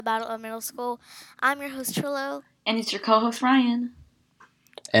Battle of Middle School. I'm your host Trillo, And it's your co-host Ryan.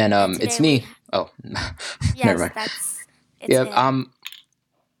 And and it's today me. Oh, never yes, mind. it's Yeah, him.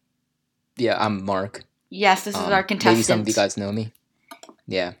 I'm Mark. Yes, this is our Maybe some of you contestant. guys know me.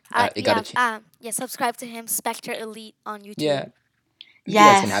 Yeah, it got a Subscribe to him, Spectre Elite on YouTube. yeah. You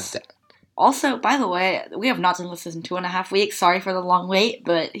guys can have Yes. that. Also, by the way, we have not done this in 2.5 weeks. Sorry for the long wait,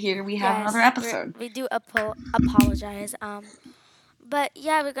 but here we have another episode. We do apologize. But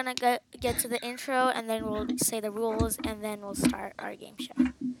yeah, we're gonna get to the intro, and then we'll say the rules, and then we'll start our game show.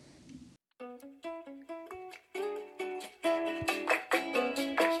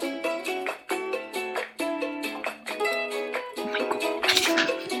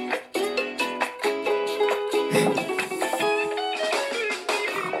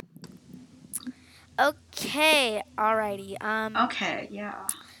 Okay, alrighty. Okay, yeah.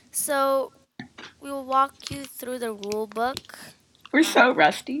 So we will walk you through the rule book. We're so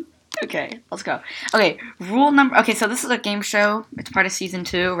rusty. Okay, let's go. Okay, rule number. Okay, so this is a game show. It's part of season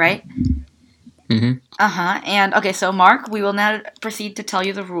 2, right? Mm-hmm. And okay, so Mark, we will now proceed to tell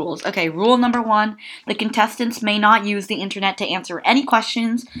you the rules. Okay, rule number 1: the contestants may not use the internet to answer any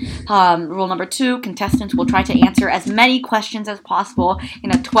questions. Rule number 2: contestants will try to answer as many questions as possible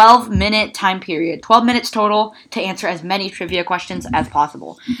in a 12-minute time period. 12 minutes total to answer as many trivia questions as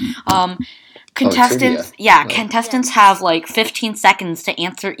possible. Contestants, contestants have like 15 seconds to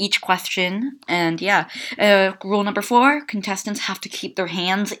answer each question. And rule number 4: contestants have to keep their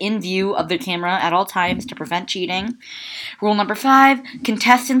hands in view of the camera at all times to prevent cheating. Rule number 5: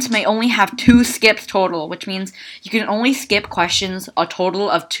 contestants may only have 2 skips total, which means you can only skip questions a total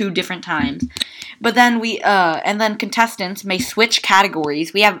of 2 different times. But then contestants may switch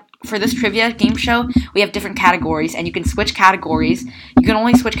categories. For this trivia game show, we have different categories, and you can switch categories. You can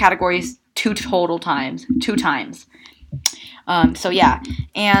only switch categories 2 times.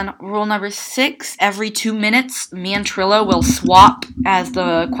 And rule number 6: every 2 minutes, me and Trillo will swap as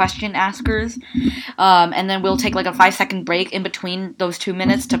the question askers, and then we'll take like a 5-second break in between those 2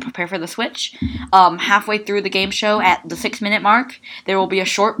 minutes to prepare for the switch. Halfway through the game show, at the 6-minute mark, there will be a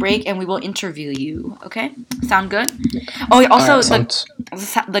short break, and we will interview you. Okay, sound good? Oh, also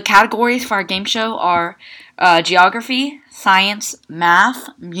the categories for our game show are geography, science, math,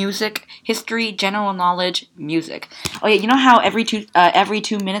 music, history, general knowledge, music. Oh yeah, you know how every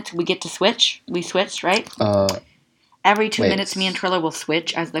 2 minutes we get to switch? We switch, right? Every 2 minutes, me and Triller will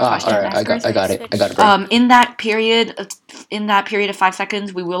switch as the question askers. I got it. In that period of 5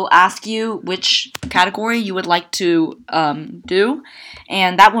 seconds, we will ask you which category you would like to do,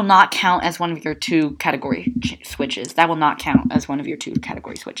 and that will not count as one of your 2 category switches. That will not count as one of your 2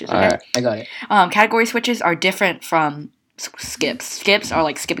 category switches. Okay? All right, I got it. Category switches are different from skips. Skips are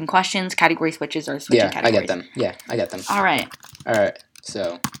like skipping questions. Category switches are switching categories. I get them. Yeah, I get them. All right.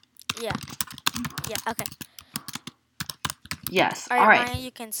 So. Yeah. Okay. Yes. All right. Ryan,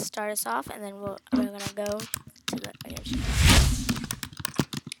 you can start us off, and then we're gonna go to the game.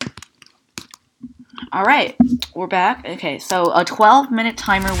 All right, we're back. Okay, so a 12-minute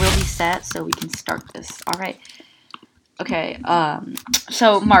timer will be set, so we can start this. All right. Okay.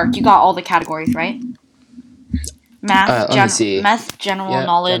 So Mark, you got all the categories, right? Math, general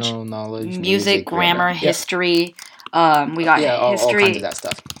knowledge, music, grammar, history. We got history, all kinds of that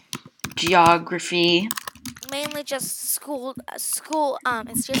stuff. Geography. Mainly just school. It's just school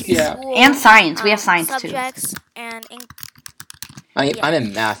and science. We have science subjects too. And I'm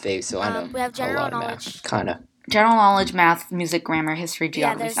in math A, so I know we have general a lot knowledge. Of math, kind of. General knowledge, math, music, grammar, history,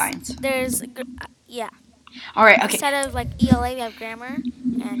 geography, science. All right. Okay. Instead of like ELA, we have grammar,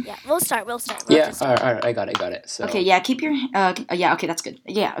 and we'll start. All right. I got it. So. Okay. Yeah. Keep your. Okay. That's good.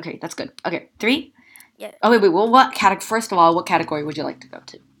 Yeah. Okay. That's good. Okay. 3. Yeah. Oh wait. Well, what category? First of all, what category would you like to go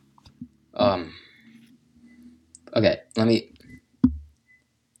to? Okay. Let me.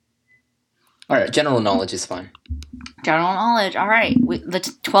 All right. General knowledge is fine. General knowledge. All right. The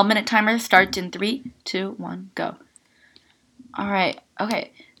 12-minute timer starts in 3, 2, 1, go. All right.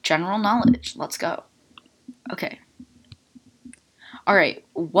 Okay. General knowledge. Let's go. Okay. All right.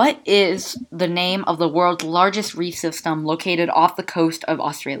 What is the name of the world's largest reef system located off the coast of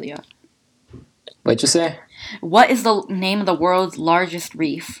Australia? What'd you say? What is the name of the world's largest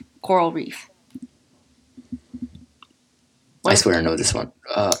coral reef? I swear I know this one.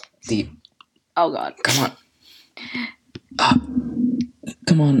 Oh God. Come on.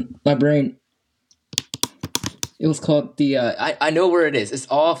 Come on, my brain. It was called the. I know where it is. It's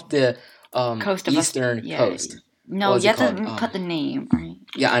off the coast of eastern coast. No, you have to put the name, right?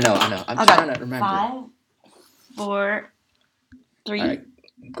 Yeah, I know. I'm trying to remember. 5, 4, 3,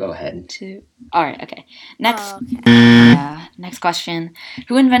 Go ahead. Two. All right. Okay. Next. Oh, okay. Yeah. Next question.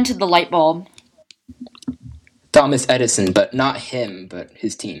 Who invented the light bulb? Thomas Edison, but not him, but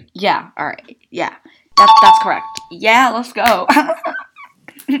his team. Yeah. All right. Yeah. That's correct. Yeah. Let's go.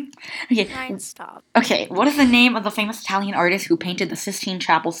 Okay. Ryan, stop. Okay. What is the name of the famous Italian artist who painted the Sistine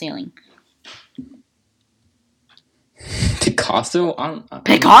Chapel ceiling? Picasso?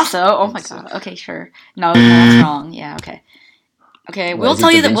 Picasso. Oh my god. Okay. Sure. No, that's wrong. Yeah. Okay. Okay. What, We'll is it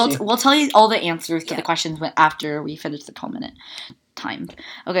tell you Da that Vinci? we'll tell you all the answers to the Yeah. questions after we finish the 12-minute time.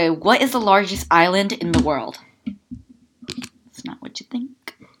 Okay. What is the largest island in the world? It's not what you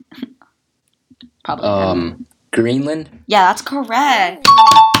think. Probably. I don't know. Greenland? Yeah, that's correct.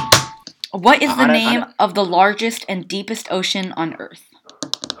 What is the I don't- name of the largest and deepest ocean on Earth?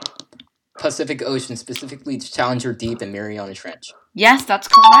 Pacific Ocean, specifically Challenger Deep and Mariana Trench. Yes, that's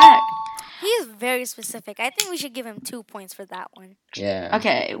correct. He's very specific. I think we should give him 2 points for that one. Yeah.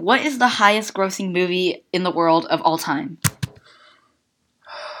 Okay, what is the highest grossing movie in the world of all time?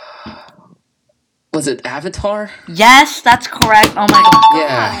 Was it Avatar? Yes, that's correct. Oh my god.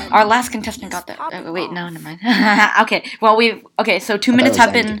 Yeah. Our last contestant got that. Popping Wait, no, off. never mind. Okay, well, so 2 I thought minutes it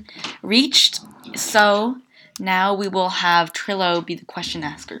have was been reached. So now we will have Trillo be the question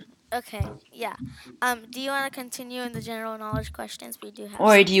asker. Okay, yeah. Do you want to continue in the general knowledge questions? We do have.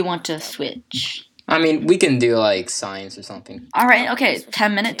 Or some do you want to left over. switch? I mean, we can do like science or something. All right, okay. Switch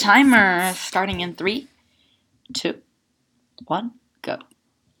 10-minute to timer starting in 3, 2, 1, go.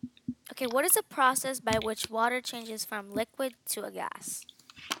 Okay, what is the process by which water changes from liquid to a gas?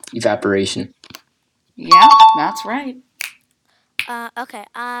 Evaporation. Yeah, that's right. Okay.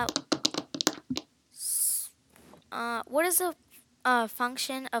 What is the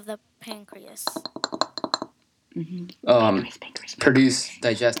function of the pancreas? Pancreas. Produce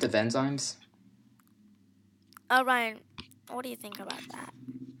digestive enzymes. Ryan, what do you think about that?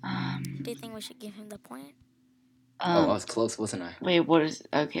 Do you think we should give him the point? I was close, wasn't I? Wait, what is...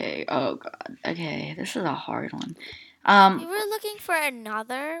 Okay, oh god. Okay, this is a hard one. We were looking for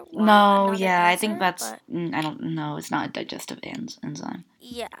another one. No, another yeah, I answer, think that's... but I don't know, it's not a digestive enzyme.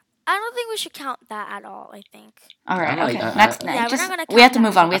 yeah, I don't think we should count that at all. I think. Alright, I'm like, okay. I- Next, I- Yeah, we're just, not gonna we have to count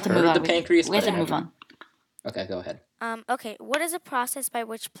move that on, we have as to I've move heard on. of the pancreas, We have but to I move haven't- on. Okay, go ahead. Okay. What is the process by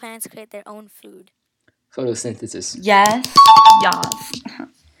which plants create their own food? Photosynthesis. Yes. Yes.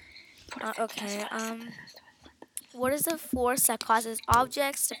 Okay. What is the force that causes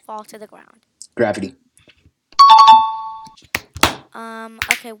objects to fall to the ground? Gravity.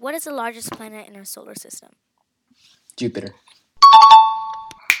 Okay. What is the largest planet in our solar system? Jupiter.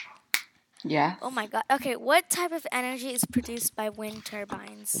 Yeah. Oh my god. Okay. What type of energy is produced by wind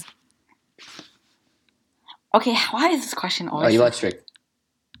turbines? Okay, why is this question Oh, always... electric.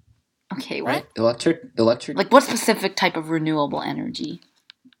 Okay, What? right? Electric? Like, what specific type of renewable energy?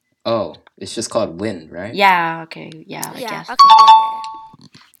 Oh, it's just called wind, right? Yeah, okay, yeah, I Yeah. guess. Okay.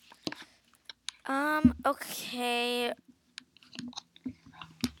 Yeah. Okay.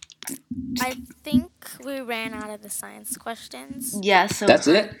 I think we ran out of the science questions. Yeah, so... That's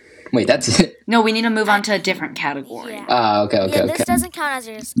it? Wait, that's it? No, we need to move on to a different category. Yeah. Ah, okay. Yeah, this doesn't count as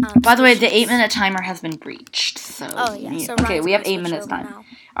yours. By the way, the switches. 8-minute timer has been breached, so... Oh yeah. So okay, Ryan's we have gonna 8 switch minutes over time. now.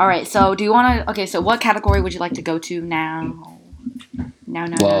 Alright, so do you want to... Okay, so what category would you like to go to now? No.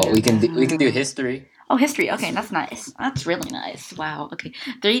 Well, we can do history. Oh, history. Okay, that's nice. That's really nice. Wow. Okay,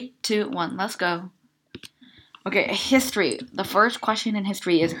 3, 2, 1. Let's go. Okay, history. The first question in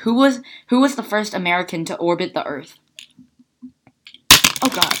history is who was the first American to orbit the Earth? Oh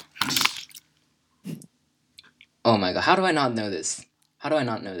God. Oh my god, how do I not know this? I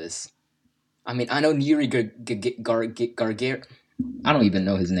mean, I know Yuri Gagarin. I don't even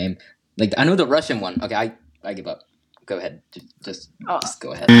know his name. Like, I know the Russian one. Okay, I give up. Go ahead. Just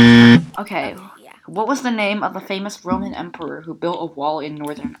go ahead. Okay. Yeah. What was the name of the famous Roman emperor who built a wall in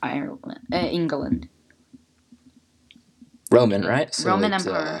northern England? Roman, right? So Roman it's,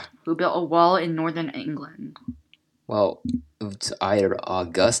 emperor who built a wall in northern England. Well, it's either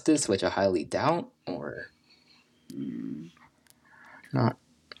Augustus, which I highly doubt, or not.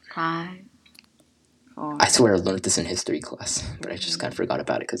 5, 4. I swear I learned this in history class, but I just kind of forgot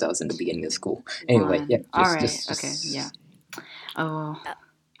about it because I was in the beginning of school. Anyway, 1. yeah. All right. just- Okay. Yeah. Oh.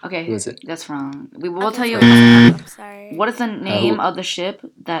 Okay. Who is it? That's wrong. We will Okay, tell you. I'm sorry. What is the name of the ship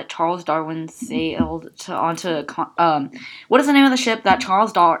that Charles Darwin sailed onto? What is the name of the ship that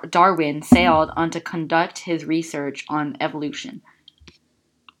Charles Darwin sailed on to conduct his research on evolution?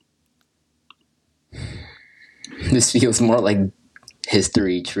 This feels more like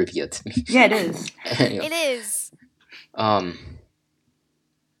history trivia to me. Yeah, it is. Anyway, It is.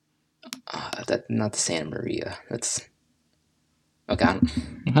 that not the Santa Maria. Okay,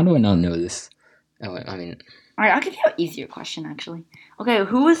 how do I not know this? Oh, I mean, All right, I'll give you an easier question actually. Okay,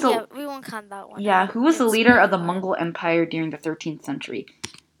 who was the Yeah, we won't count that one. who was the It's leader really of the hard. Mongol Empire during the 13th century?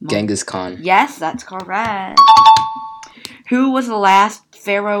 Genghis Khan. Yes, that's correct. Who was the last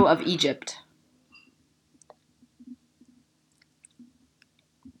pharaoh of Egypt?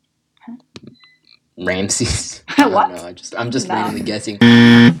 Ramses. I don't What? know. I'm just No. randomly guessing.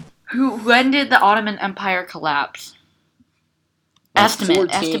 When did the Ottoman Empire collapse? Estimate. 14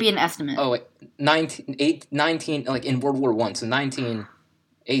 Has to be an estimate. Oh wait, 19 like in World War One, so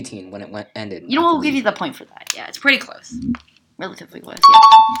 1918 when it ended. You know I what? We'll give believe. you the point for that. Yeah, it's pretty close. Relatively close. Yeah.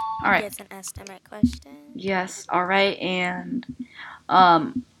 All right. It's an estimate question. Yes. All right. And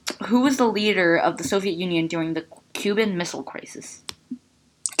who was the leader of the Soviet Union during the Cuban Missile Crisis?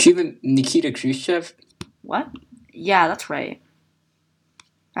 Cuban Nikita Khrushchev. What? Yeah, that's right.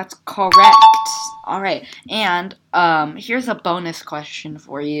 That's correct. All right. And here's a bonus question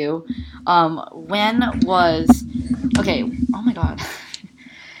for you. When was okay? Oh my God.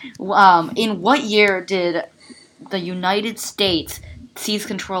 In what year did the United States seize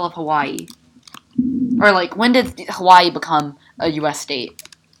control of Hawaii? Or like, when did Hawaii become a U.S. state?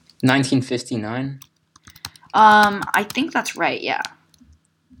 1959. I think that's right. Yeah.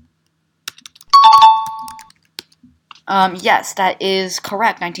 Yes, that is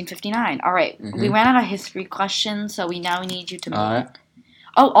correct. 1959. All right. We ran out of history questions, so we now need you to. All right.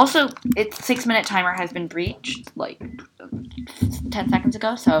 Oh, also, its 6-minute timer has been breached like 10 seconds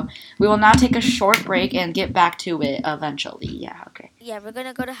ago, so we will now take a short break and get back to it eventually. Yeah. Okay. Yeah, we're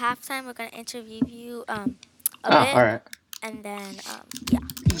gonna go to halftime. We're gonna interview you a bit, All right. and then yeah.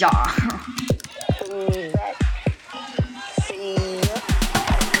 Yeah.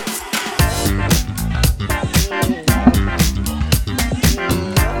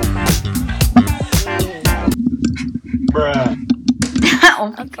 Bruh.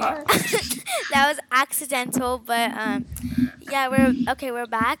 Oh my Okay. God. That was accidental, but yeah, we're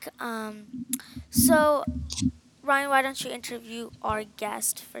back. So Ryan, why don't you interview our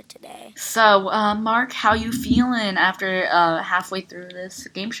guest for today? So, Mark, how you feeling after halfway through this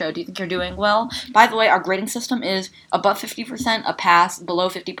game show? Do you think you're doing well? By the way, our grading system is above 50% a pass, below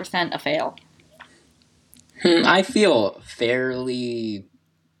 50% a fail. I feel fairly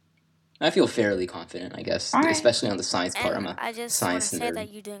confident, I guess, All right. especially on the science part. I'm And a I just want to science say nerd.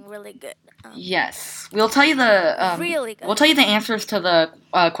 that you're doing really good. Yes, we'll tell you the Really good. we'll tell you the answers to the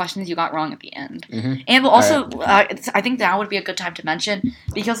questions you got wrong at the end, Mhm. and we'll also I think now would be a good time to mention,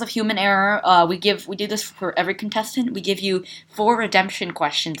 because of human error, we do this for every contestant. We give you 4 redemption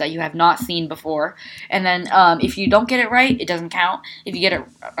questions that you have not seen before, and then if you don't get it right, it doesn't count. If you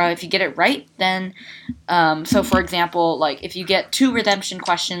get it right, then so for example, like if you get 2 redemption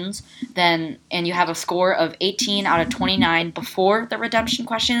questions, then and you have a score of 18 out of 29 before the redemption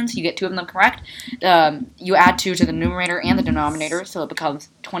questions, you get 2 of them correct. You add 2 to the numerator and the denominator, so it becomes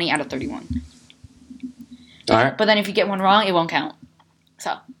 20 out of 31. All right. But then if you get one wrong, it won't count.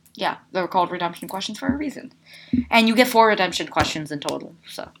 So yeah, they're called redemption questions for a reason. And you get 4 redemption questions in total.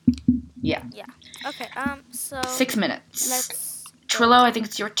 So yeah. Okay. So 6 minutes. let's. Trillo, I think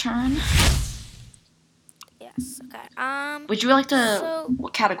it's your turn. Yes. Okay. Would you like to? So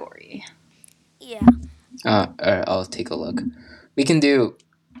What category? yeah. All right, I'll take a look. We can do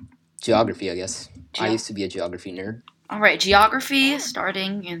geography, I guess. I used to be a geography nerd. All right, geography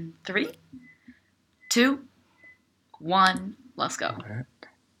starting in 3, 2, 1. Let's go.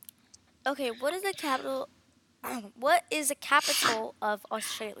 Okay. What is the capital? What is the capital of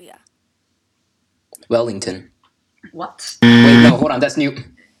Australia? Wellington. What? Wait, no, hold on. That's new.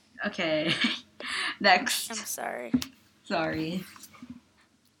 Okay. I'm Next. sorry. Sorry.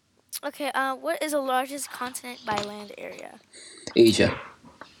 Okay. What is the largest continent by land area? Asia.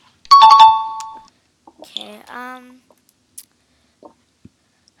 Okay.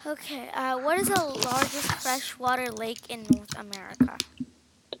 Okay. What is the largest freshwater lake in North America?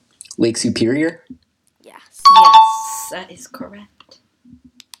 Lake Superior. Yes. Yes, that is correct.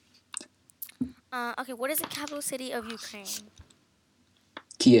 Okay. What is the capital city of Ukraine?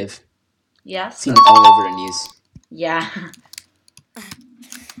 Kiev. Yes. Seen it all over the news. Yeah.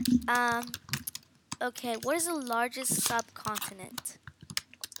 Okay. What is the largest subcontinent?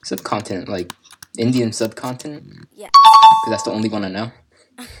 Subcontinent, like Indian subcontinent. Yes. Because that's the only one I know.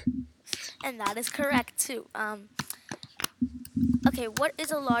 And that is correct too. Okay. What is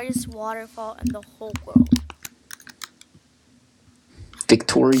the largest waterfall in the whole world?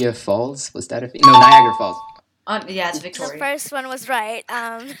 Victoria Falls. Was that a no? Niagara Falls. Yeah, it's The Victoria. first one was right.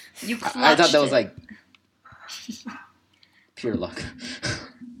 You clutched I thought that was it. like pure luck.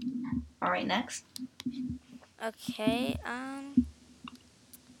 All right, next. Okay.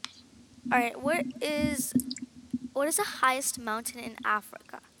 All right. What is the highest mountain in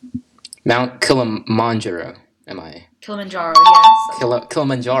Africa? Mount Kilimanjaro. Am I? Kilimanjaro, yes.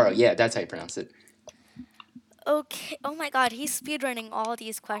 Kilimanjaro. Yeah, that's how you pronounce it. Okay. Oh my God, he's speedrunning all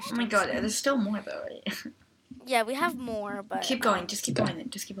these Oh my questions. god, there's still more though, right? Yeah, we have more, but Keep going, just keep Okay. going,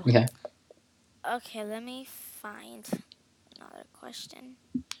 just keep going. Okay. Okay, let me find another question.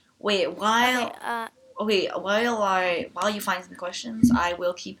 Wait, Okay. while you find some questions,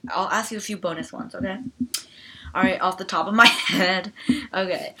 I'll ask you a few bonus ones, okay? Alright, off the top of my head.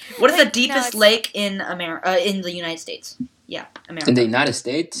 Okay. What is the Wait, no, deepest it's- lake in America in the United States? Yeah, America. In the United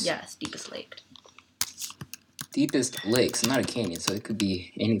States, Yes, deepest lake. deepest lakes, not a canyon, so it could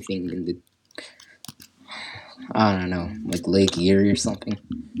be anything in the. I don't know, like Lake Erie or something.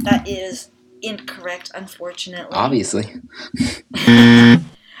 That is incorrect, unfortunately. Obviously.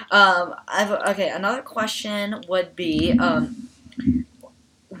 Another question would be,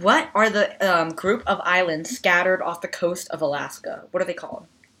 what are the group of islands scattered off the coast of Alaska? What are they called?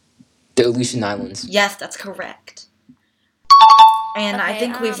 The Aleutian Islands. Yes, that's correct. And I Okay,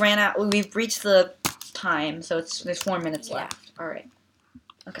 think we've reached the time, so there's 4 minutes Yeah. left. Alright.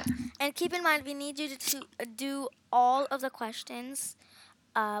 And keep in mind, we need you to do all of the questions,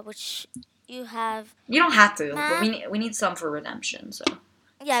 which you have. You don't have to, but Math. we need some for redemption, so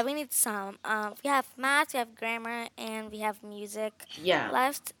Yeah, we need some. We have math, we have grammar, and we have music yeah.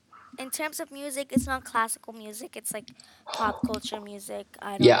 left. In terms of music, it's not classical music. It's like pop culture music.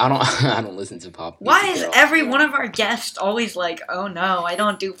 Yeah, I don't. I don't listen to pop. Why music is at all. every Yeah. one of our guests always like, "Oh no, I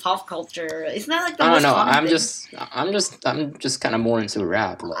don't do pop culture"? Isn't that like the I don't most know. common I'm thing? I'm just kind of more into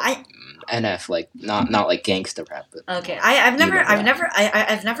rap, like NF, like not like gangster rap. But Okay, I've never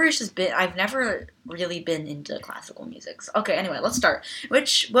really been into classical music. So, okay, anyway, let's start. What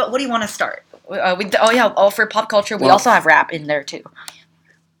do you want to start? For pop culture, we Well- also have rap in there too.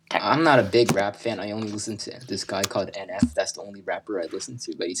 I'm not a big rap fan. I only listen to this guy called NF. That's the only rapper I listen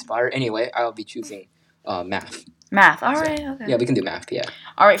to. But he's fire. Anyway, I'll be choosing math. Math. All right. Okay. Yeah, we can do math. Yeah.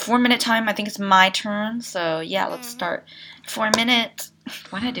 All right. 4 minute time. I think it's my turn. So yeah, let's Mhm. start. 4 minutes.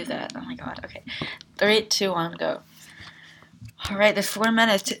 Why did I do that? Oh my god. Okay. 3, 2, 1, go. All right. There's 4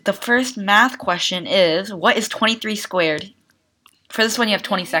 minutes. The first math question is: what is 23 squared? For this one, you have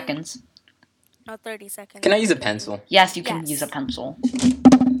 20 seconds. No, 30 seconds. Can I use a pencil? Yes, you can Yes. use a pencil.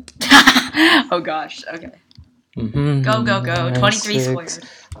 Oh gosh. Okay. Mm-hmm. Go, go, go. 23 squared.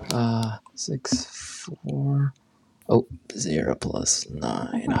 6, 4. Oh, 0 plus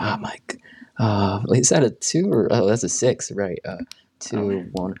 9. Ah, Mike. Wait, is that a 2 or that's a 6? Right. 2,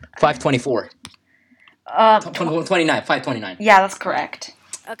 1. 524. 29. 529. Yeah, that's correct.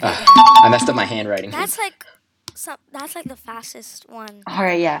 Okay. I messed up my handwriting. That's like the fastest one. All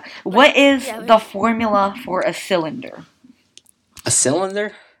right, yeah. What is yeah, the formula for a cylinder? A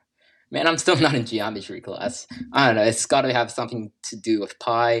cylinder? Man, I'm still not in geometry class. I don't know. It's got to have something to do with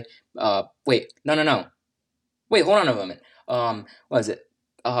pi. Wait. No. Wait, hold on a moment. What is it?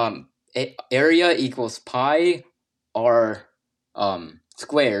 Area equals pi r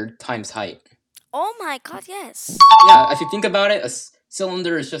squared times height. Oh my God! Yes. Yeah, if you think about it, a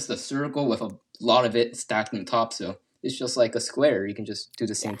cylinder is just a circle with a lot of it stacked on top, so it's just like a square. You can just do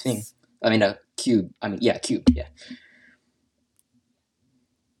the same thing. Yes. I mean, a cube. Cube, yeah.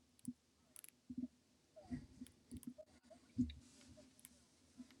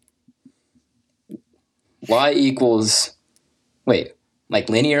 Y equals... Wait, like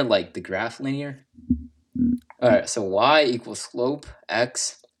linear, like the graph linear? Alright, so y equals slope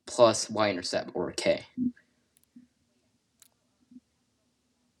x plus y-intercept, or k.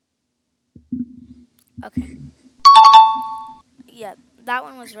 Okay. Yeah, that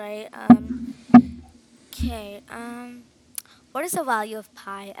one was right. Okay. What is the value of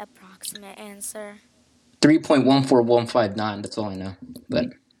pi? Approximate answer. 3.14159, that's all I know. But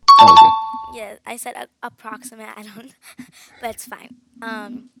that was Yeah, I said approximate. I don't, but it's fine.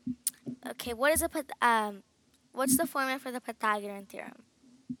 Okay. What's the formula for the Pythagorean theorem?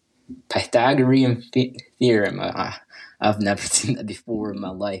 good. Pythagorean theorem. I've never seen that before in my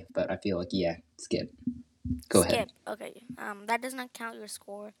life, but I feel like, yeah, skip. Go Skip. ahead. Okay. That does not count your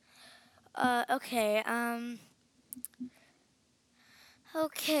score. Okay.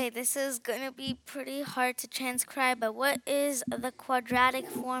 Okay, this is gonna be pretty hard to transcribe, but what is the quadratic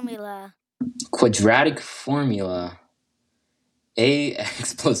formula? Quadratic formula.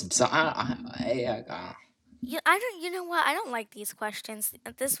 AX plus... You know what? I don't like these questions.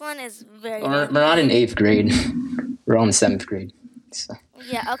 This one is very. We're not in 8th grade. We're on 7th grade. So.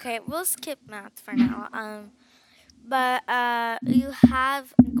 Yeah. Okay. We'll skip math for now. But you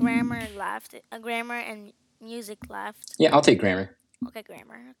have grammar left. Grammar and music left. Yeah, I'll take grammar. Okay,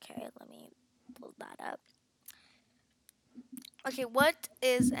 grammar. Okay, let me pull that up. Okay, what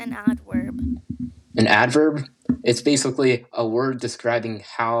is an adverb? An adverb, it's basically a word describing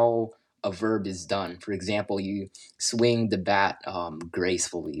how a verb is done. For example, you swing the bat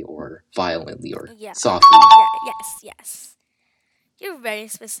gracefully or violently or Yeah. softly. Yeah. Yes. Yes. You're very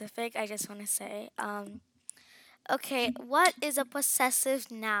specific. I just want to say. Okay, what is a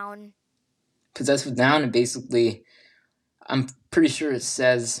possessive noun? Possessive noun, and basically, I'm pretty sure it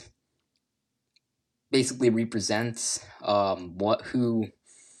says basically represents what who.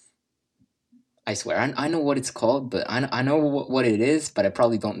 I swear, I know what it's called, but I know what it is, but I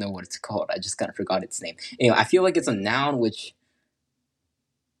probably don't know what it's called. I just kind of forgot its name. Anyway, I feel like it's a noun, which.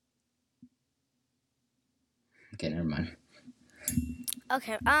 Okay, never mind.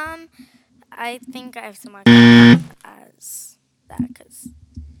 Okay. I think I have to mark it as that because.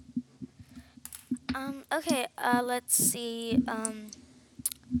 Okay. Let's see. Let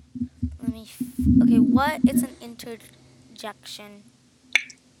me. Okay. What is an interjection?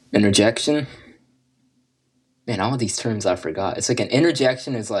 Interjection. Man, all these terms I forgot. It's like an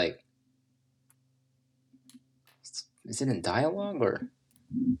interjection is like. Is it in dialogue or?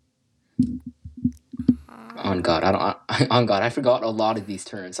 On God, I don't. On God, I forgot a lot of these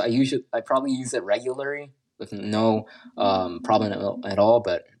terms. I probably use it regularly with no problem at all,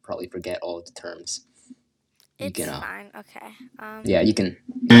 but probably forget all of the terms. You It's can, fine. Okay. yeah, you can.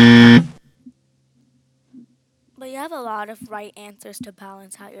 But you have a lot of right answers to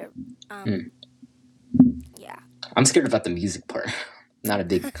balance out your. Hmm. Yeah. I'm scared about the music part. Not a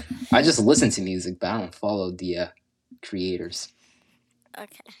big. I just listen to music, but I don't follow the creators.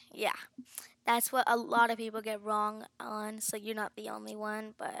 Okay. Yeah. That's what a lot of people get wrong on. So you're not the only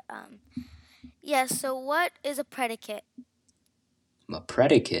one. But yeah. So what is a predicate? A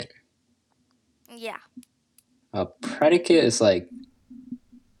predicate. Yeah. A predicate is like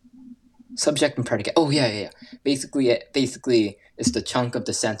subject and predicate. Oh yeah. Basically, it's the chunk of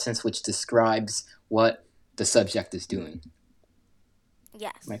the sentence which describes what the subject is doing.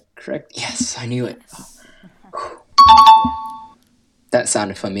 Yes. Am I correct? Yes, I knew it. Yes. That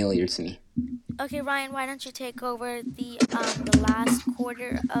sounded familiar to me. Okay, Ryan. Why don't you take over the last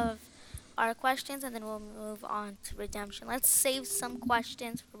quarter of our questions, and then we'll move on to redemption. Let's save some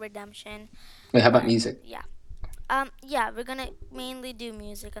questions for redemption. Wait, how about But music? yeah. Yeah, we're gonna mainly do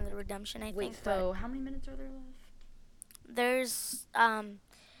music on the redemption, I Wait, think. so how many minutes are there left? But there's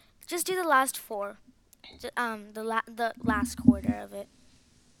just do the last four, the last quarter of it.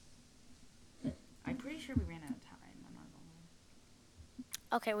 I'm pretty sure we ran out of time. I'm not gonna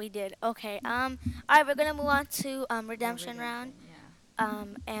lie. Okay, we did. Okay. All right, we're gonna move on to redemption round. Yeah.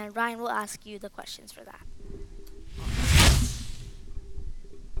 And Ryan will ask you the questions for that.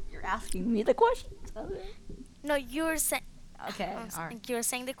 You're asking me the questions. No, you were saying. Okay. All right. You were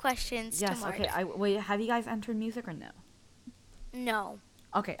saying the questions to Yes. Mark. Okay. Wait. Have you guys entered music or no? No,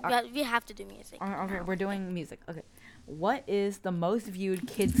 Okay. we have to do music. Okay. now. We're doing music. Okay. What is the most viewed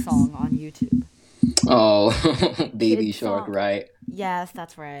kids song on YouTube? Oh, Baby Kid Shark, song. right? Yes,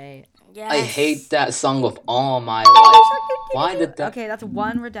 that's right. Yes. I hate that song with all my life. Why did that? Okay, that's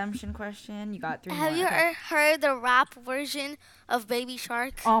one redemption question. You got three Have more. you Okay. heard the rap version of Baby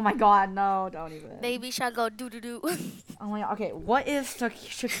Shark? Oh my God, no! Don't even. Baby Shark go doo doo doo. Oh my God. Okay, what is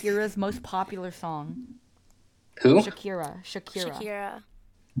Shakira's most popular song? Who? Shakira. Shakira.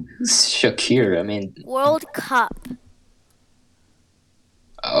 Who's Shakira? I mean, World Cup.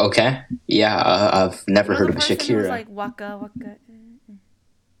 okay. Yeah, I've never You know heard the of person who's Shakira. like waka waka.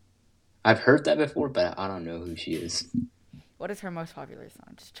 I've heard that before, but I don't know who she is. What is her most popular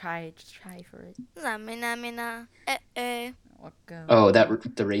song? Just try for it. Zamina mina. Eh. Waka. Oh, the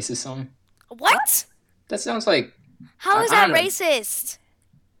racist song. What? That sounds like How is I that don't know. racist?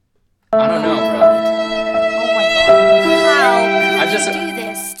 I don't know, bro. Oh my God. How I could just- you do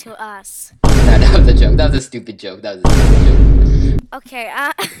this to us? Nah, that was a joke. That was a stupid joke. Okay.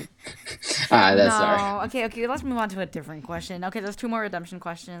 That's sorry. No. Okay. Let's move on to a different question. Okay, there's two more redemption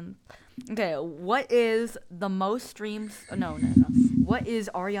questions. Okay, what is the most streams? No. What is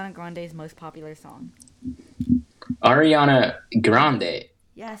Ariana Grande's most popular song? Ariana Grande.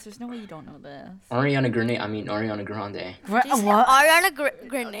 Yes, there's no way you don't know this. Ariana Grande. What? Did you say Ariana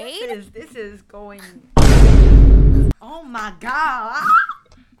Grenade? This is going. Oh my God.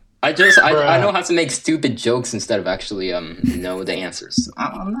 I know how to make stupid jokes instead of actually know the answers.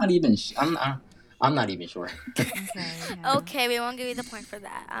 I'm not even sure. Okay, we won't give you the point for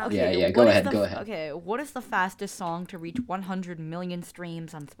that. Yeah, what go is ahead, the go ahead. Okay, what is the fastest song to reach 100 million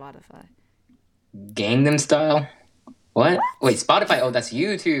streams on Spotify? Gangnam Style. What? Wait, Spotify. Oh, that's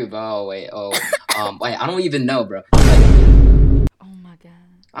YouTube. Oh wait. Wait. I don't even know, bro. Oh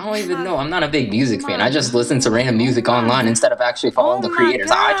I don't even know. I'm not a big music fan. my I just listen to random music God. online instead of actually following the my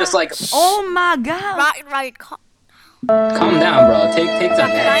creators. I just like Oh my god. Right. calm down, bro. Take some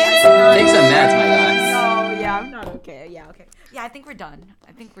meds. Take some meds, my guy. No, yeah, I'm not okay. Yeah, okay. Yeah, I think we're done.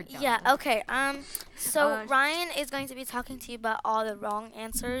 Yeah, okay. So Uh, Ryan is going to be talking to you about all the wrong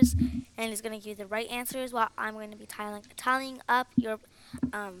answers, and he's going to give you the right answers while I'm going to be tallying up your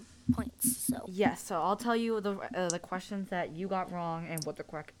points. So Yes, so I'll tell you the questions that you got wrong and what the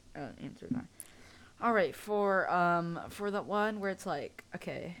correct answers are. All right, for the one where it's like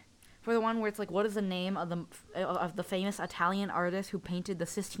for the one where it's like what is the name of the famous Italian artist who painted the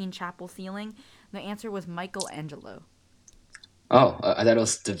Sistine Chapel ceiling? The answer was Michelangelo. Oh, I thought it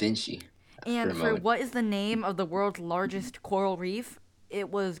was Da Vinci. And a for moment. what is the name of the world's largest coral reef? It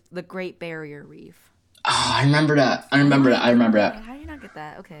was the Great Barrier Reef. Oh, I remember that. I remember that. How did you not get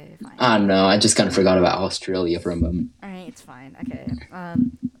that? Okay, fine. I don't know. I just kind of forgot about Australia for a moment. All right, it's fine. Okay.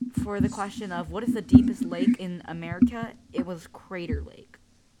 For the question of what is the deepest lake in America, it was Crater Lake.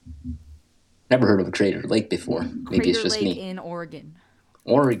 Never heard of a Crater Lake before. Maybe it's Crater just Lake me. in Oregon.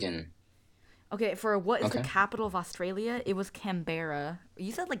 Oregon. Okay, for what is the Okay. capital of Australia? It was Canberra.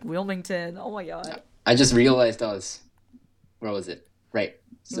 You said like Wilmington. Oh my god. I just realized that was. Where was it? Right.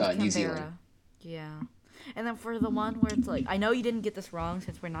 It was New Zealand. Canberra. Yeah. And then for the one where it's like, I know you didn't get this wrong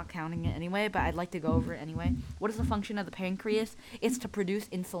since we're not counting it anyway, but I'd like to go over it anyway. What is the function of the pancreas? It's to produce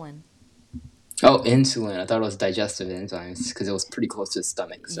insulin. Oh, insulin. I thought it was digestive enzymes because it was pretty close to the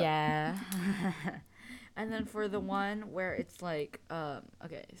stomach. So. Yeah. And then for the one where it's like,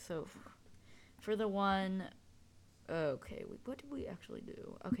 okay, so for the one, okay, what did we actually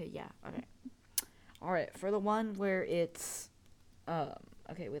do? Okay, yeah, okay. All right, for the one where it's,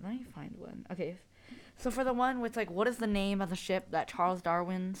 okay, wait, let me find one. Okay, so for the one where it's like, what is the name of the ship that Charles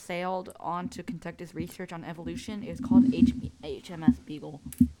Darwin sailed on to conduct his research on evolution? It's called HMS Beagle.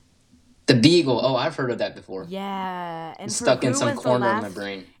 The Beagle. Oh, I've heard of that before. Yeah, and for Stuck in who some was the corner of my last-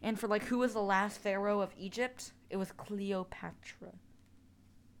 brain. And for like who was the last pharaoh of Egypt? It was Cleopatra.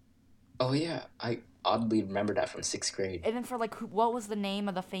 Oh yeah, I oddly remember that from 6th grade. And then for like what was the name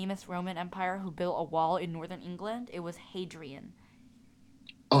of the famous Roman Empire who built a wall in northern England? It was Hadrian.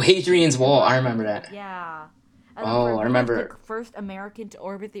 Oh, Hadrian's Wall. I remember that. Yeah. And then Oh, for I who was remember. the first American to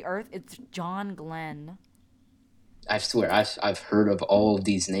orbit the Earth? It's John Glenn. I swear, I've heard of all of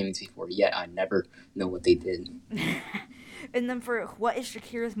these names before, yet I never know what they did. And then for what is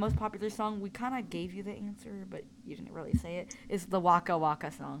Shakira's most popular song? We kind of gave you the answer, but you didn't really say it. It's the Waka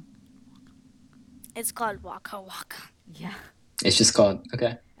Waka song. it's called Waka Waka. Yeah. It's just called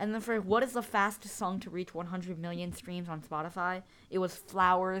okay. And then for what is the fastest song to reach 100 million streams on Spotify? It was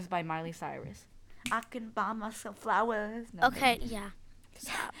Flowers by Miley Cyrus. I can buy myself flowers. No, Okay, yeah.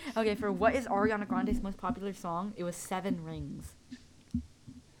 Stop. Okay, for what is Ariana Grande's most popular song? It was Seven Rings.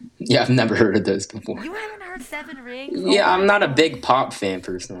 Yeah, I've never heard of those before. You haven't heard Seven Rings? Yeah, Oh I'm my not a God. big pop fan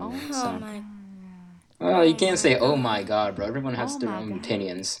personally. Oh So. Oh my. Well, you can't say "Oh my God," bro. Everyone has Oh their my own God.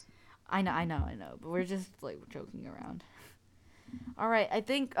 opinions. I know, but we're just like joking around. All right, I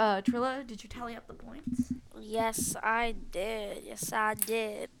think Trilla, did you tally up the points? Yes, I did. Yes, I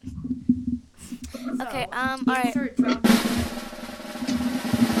did. Okay. So, All right. insert drum.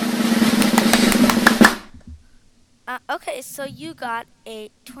 Okay. So you got a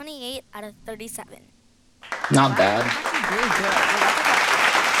 28 out of 37. Not bad. That's actually really good.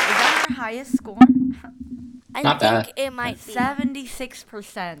 Is that our highest score? I Not think bad. it might be.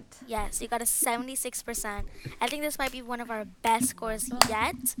 76%. Yes, you got a 76%. I think this might be one of our best scores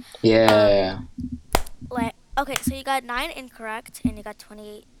yet. Yeah. Like, okay, so you got 9 incorrect and you got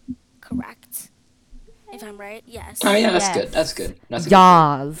 28 correct. If I'm right, yes. Oh yeah, that's Yes. good. That's good. That's a good.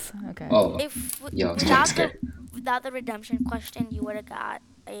 Yas. Okay. Oh, If yo, without that's the good. without the redemption question, you would have got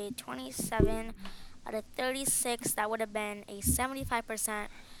a 27 out of 36. That would have been a 75%.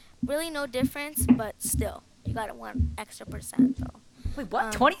 Really, no difference, but still, you got a 1 extra percent though. Wait, what?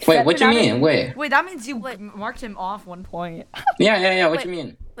 Um, 27? Wait, what you mean? Wait. Wait, that means you Wait. marked him off 1 point. Yeah. What Wait. you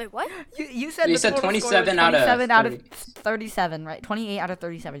mean? Wait, what? You said You the said total score was 27 out of 27 out of 30. 37, right? 28 out of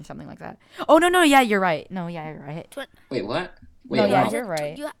 37, something like that. Oh no, yeah, you're right. No, yeah, you're right. Wait, what? Wait, No, yeah, wow. you're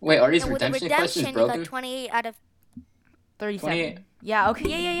right. Wait, are these No, with the redemption questions redemption, you broken? got 28 out of 37. 28. Yeah,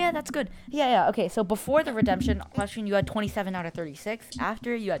 okay, yeah, that's good. Yeah, okay. So before the redemption question, you had 27 out of 36.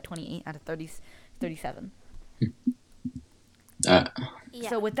 After, you had 28 out of 37. yeah.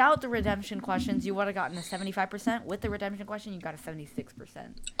 So without the redemption questions, you would have gotten a 75%. With the redemption question, you got a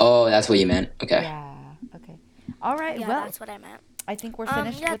 76%. Oh, that's what you meant. Okay. Yeah, okay. All right, Yeah, well, that's what I meant. I think we're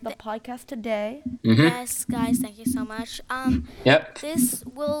finished Yeah, with the podcast today. Mm-hmm. yes, guys, thank you so much. Yep. This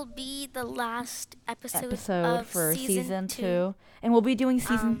will be the last episode of For season 2. 2. And we'll be doing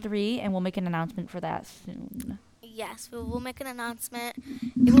season Um, 3, and we'll make an announcement for that soon. Yes, we will make an announcement.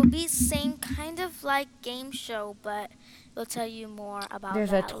 It will be same kind of like game show, but we'll tell you more about There's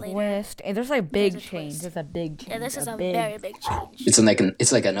a that later. twist. And there's a big There's a change. twist. There's a big change. Yeah, this is a big very big change. It's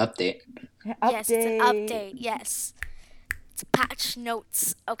like an update. Yes, it's an update. Yes, it's patch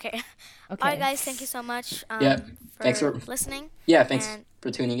notes. Okay. All right, guys. Thank you so much. Yeah, For thanks for- listening. Yeah, thanks And-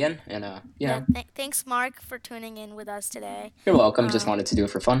 for tuning in, and you know, Thanks, Mark, for tuning in with us today. you're welcome. Just wanted to do it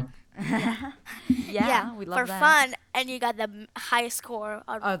for fun. Yeah, we love for that. fun, and you got the highest score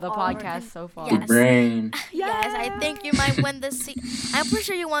of The all our podcast so far. Yes. Brain. Yes, I think you might win the I'm pretty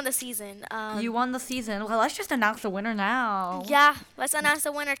sure you won the season. You won the season. Well, let's just announce the winner now. Yeah, let's announce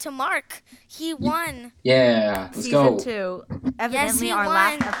the winner to Mark. He won. Yeah, let's Season go. 2. Evidently he our won.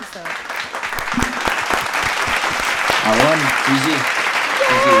 last episode. I won. GG.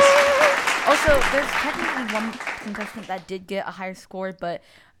 GG's. Also, there's technically one contestant that did get a higher score, but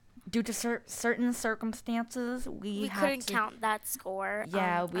due to certain circumstances, we had couldn't to count that score.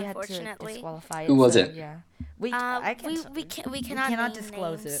 Yeah, we had to unfortunately. disqualify it. Who was so, it? Yeah. We We cannot name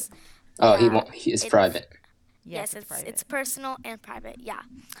disclose names. it. Oh, he Yeah, won't. It's it's- private. Yes, private. it's personal and private. Yeah.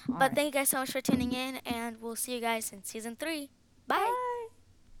 But Alright. thank you guys so much for tuning in, and we'll see you guys in season 3. Bye. Bye.